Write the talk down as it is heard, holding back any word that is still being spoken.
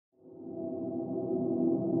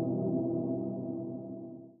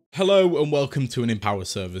Hello and welcome to an Empower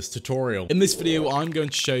Servers tutorial. In this video, I'm going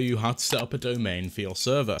to show you how to set up a domain for your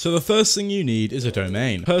server. So the first thing you need is a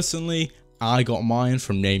domain. Personally, I got mine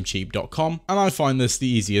from namecheap.com and I find this the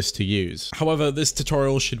easiest to use. However, this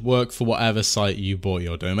tutorial should work for whatever site you bought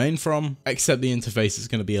your domain from, except the interface is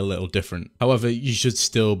going to be a little different. However, you should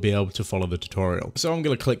still be able to follow the tutorial. So I'm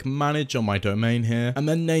going to click manage on my domain here, and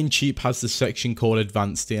then Namecheap has this section called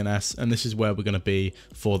advanced DNS, and this is where we're going to be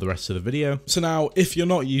for the rest of the video. So now, if you're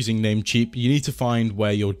not using Namecheap, you need to find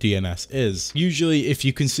where your DNS is. Usually, if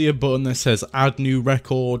you can see a button that says add new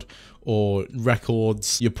record, or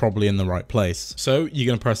records, you're probably in the right place. So you're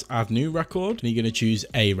going to press add new record and you're going to choose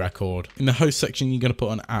a record. In the host section, you're going to put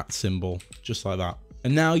an @ symbol, just like that.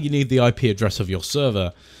 And now you need the IP address of your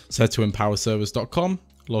server. So head to empowerservers.com,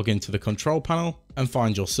 log into the control panel and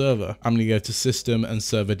find your server. I'm going to go to system and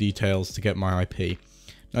server details to get my IP.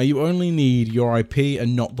 Now you only need your IP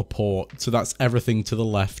and not the port. So that's everything to the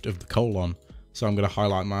left of the colon. So I'm going to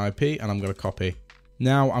highlight my IP and I'm going to copy.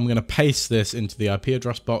 Now I'm going to paste this into the IP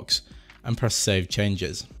address box and press save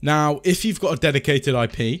changes. Now, if you've got a dedicated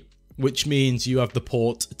IP, which means you have the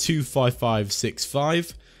port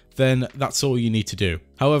 25565, then that's all you need to do.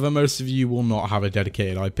 However, most of you will not have a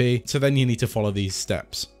dedicated IP, so then you need to follow these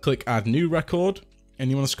steps. Click add new record, and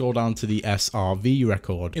you want to scroll down to the SRV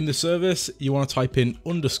record. In the service, you want to type in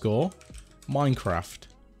 _Minecraft.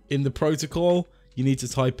 In the protocol, you need to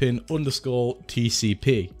type in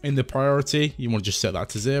 _TCP. In the priority, you want to just set that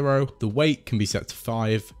to 0. The weight can be set to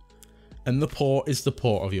 5. And the port is the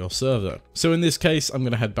port of your server. So in this case, I'm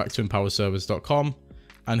going to head back to empowerservers.com.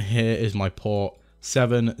 And here is my port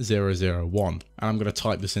 7001. And I'm going to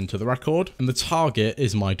type this into the record. And the target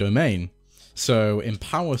is my domain. So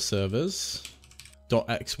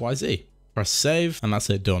empowerservers.xyz. Press save, and that's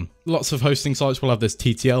it, done. Lots of hosting sites will have this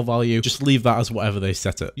TTL value. Just leave that as whatever they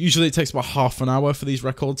set it. Usually it takes about half an hour for these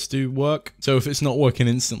records to work. So if it's not working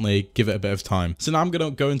instantly, give it a bit of time. So now I'm going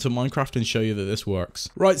to go into Minecraft and show you that this works.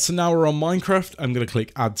 Right, so now we're on Minecraft. I'm going to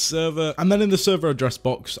click add server. And then in the server address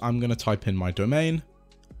box, I'm going to type in my domain.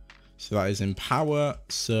 So that is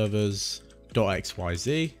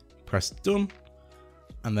empowerservers.xyz. Press done.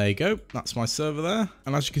 And there you go, that's my server there.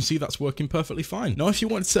 And as you can see, that's working perfectly fine. Now, if you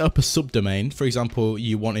want to set up a subdomain, for example,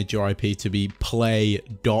 you wanted your IP to be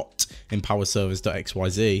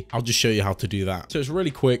play.empowerservers.xyz, I'll just show you how to do that. So it's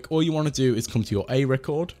really quick. All you want to do is come to your A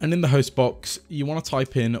record, and in the host box, you want to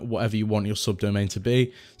type in whatever you want your subdomain to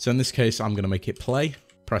be. So in this case, I'm going to make it play.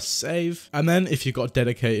 Press save, and then if you've got a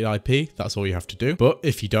dedicated IP, that's all you have to do. But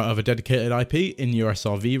if you don't have a dedicated IP in your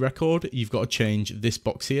SRV record, you've got to change this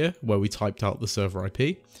box here where we typed out the server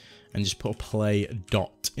IP and just put a play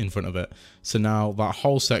dot in front of it. So now that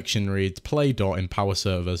whole section reads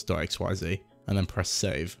play.empowerservers.xyz and then press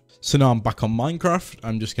save. So now I'm back on Minecraft.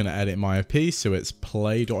 I'm just going to edit my IP so it's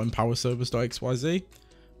play.empowerservers.xyz.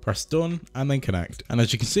 Press done and then connect. And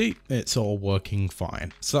as you can see, it's all working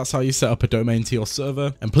fine. So that's how you set up a domain to your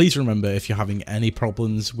server. And please remember, if you're having any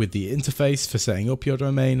problems with the interface for setting up your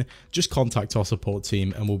domain, just contact our support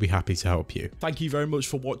team and we'll be happy to help you. Thank you very much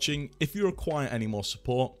for watching. If you require any more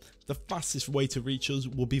support, the fastest way to reach us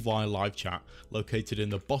will be via live chat, located in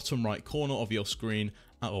the bottom right corner of your screen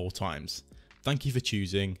at all times. Thank you for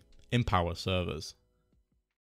choosing Empower Servers.